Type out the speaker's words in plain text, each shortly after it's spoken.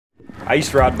I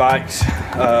used to ride bikes.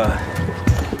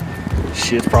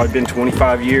 Shit's probably been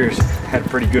 25 years. Had a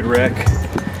pretty good wreck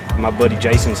at my buddy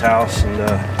Jason's house, and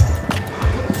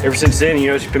ever since then, you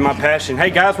know, it's been my passion. Hey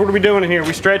guys, what are we doing in here?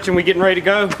 We stretching? We getting ready to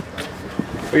go?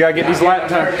 We gotta get these lap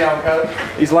times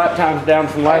down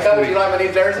from last week. You like my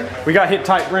new jersey? We got hit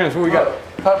tight rims. What we got?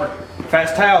 Hubbard.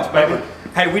 Fast towels, baby.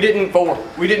 Hey, we didn't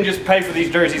just pay for these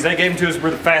jerseys. They gave them to us.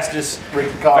 We're the fastest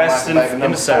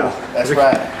in the South. That's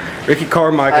right. Ricky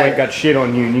Carmichael ain't got shit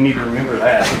on you, and you need to remember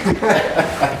that.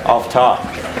 Off top.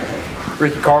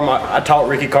 Ricky Carmichael. I taught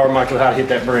Ricky Carmichael how to hit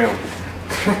that brim.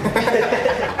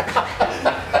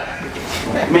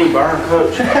 Me, Byron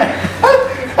Coach.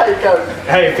 Hey, Coach.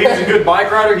 Hey, if he was a good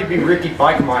bike rider, he'd be Ricky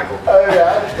Bike Michael. Oh yeah,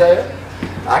 I understand.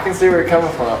 I can see where you're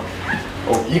coming from.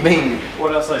 Oh, you mean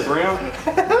what else? Say brim?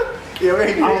 Yeah,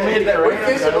 we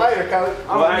fish it later, Coach.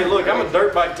 Well, hey, look, I'm a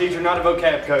dirt bike teacher, not a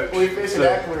vocab coach. We fish it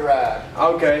after we ride.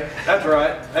 Okay, that's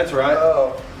right. That's right.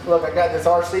 Oh, look, I got this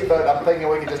RC boat. I'm thinking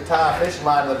we could just tie a fishing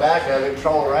line in the back of it,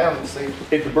 troll around and see.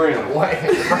 Hit the brim. Wait,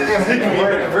 hit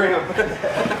the brim.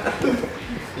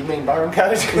 You mean burn,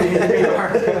 Coach? You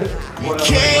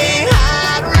can't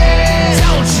hide red.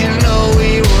 Don't you know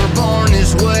we were born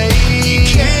this way? You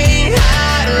can't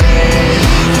hide red.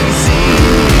 You can see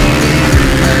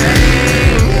everything.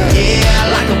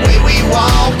 Yeah, like the way we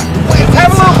walk, the way we have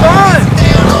a little fun.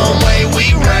 Down home way we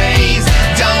raise.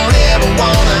 Don't ever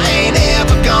wanna, ain't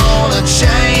ever gonna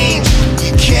change.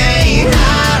 You can't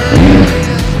hide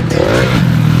red.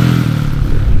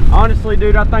 Honestly,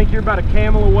 dude, I think you're about a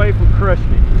camel away from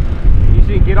crushing it. You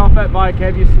see, get off that bike,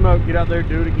 have you smoke, get out there,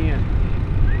 do it again.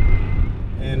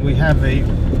 And we have a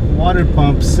water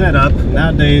pump set up.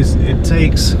 Nowadays, it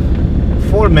takes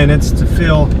 4 minutes to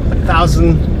fill a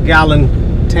 1,000-gallon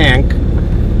tank.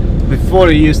 Before,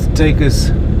 it used to take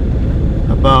us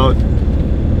about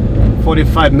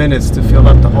 45 minutes to fill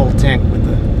up the whole tank with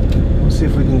it. We'll see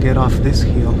if we can get off this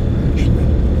hill. Actually,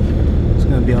 it's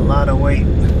gonna be a lot of weight.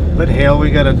 But hell, we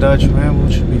got a Dodge Ram,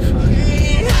 which should be fine. You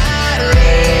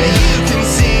can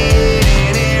see it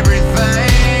in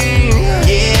everything.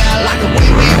 Yeah, like the way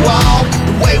we walk,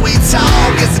 the way we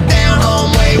talk. It's a down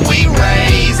home way we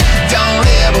raise. Don't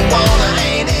ever wanna,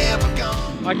 ain't ever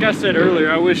gonna. Like I said earlier,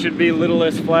 I wish it'd be a little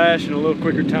less flash and a little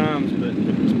quicker times, but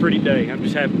it's a pretty day. I'm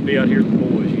just happy to be out here with the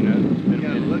boys, you know. It's been a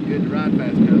minute. Look good to ride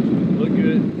fast, Coach. Look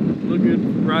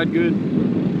good, ride good,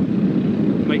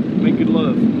 make good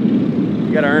love.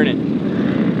 You gotta earn it.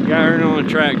 You gotta earn it on the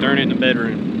track to earn it in the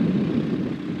bedroom.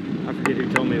 I forget who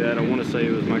told me that. I want to say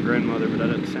it was my grandmother, but that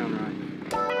doesn't sound right.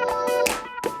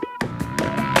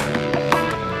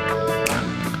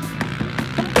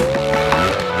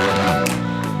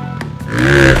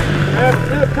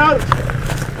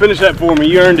 Finish that for me.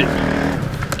 You earned it.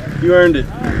 You earned it.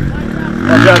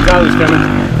 Watch out, Tyler's coming.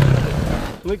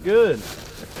 Look good.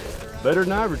 Better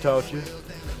than I ever taught you.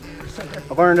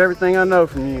 I've learned everything I know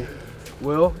from you.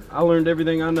 Well, I learned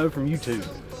everything I know from YouTube.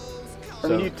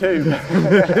 From YouTube. From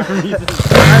YouTube.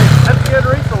 That's a good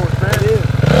resource, man. It is.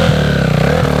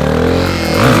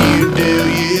 You do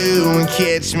you and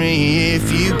catch me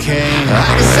if you can. I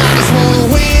guess I just wanna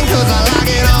win 'cause I like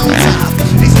it on top.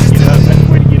 Get up. That's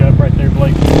the way to get up right there,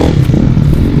 Blake.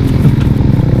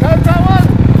 Coach, how was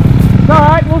it? It's all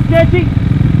right. A little sketchy.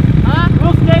 Huh? A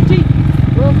little sketchy.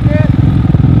 A little sketchy.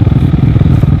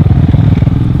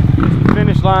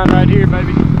 Finish line right here,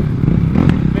 baby.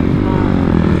 Finish line.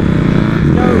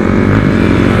 Let's go.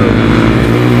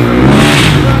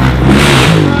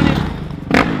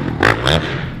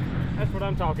 That's what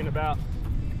I'm talking about.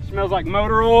 Smells like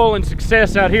motor oil and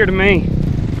success out here to me.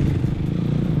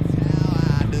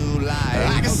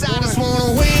 I guess I just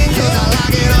wanna win 'cause I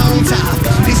like it on top.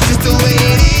 It's just the way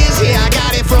it is. Yeah, I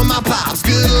got it from my pops.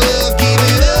 Good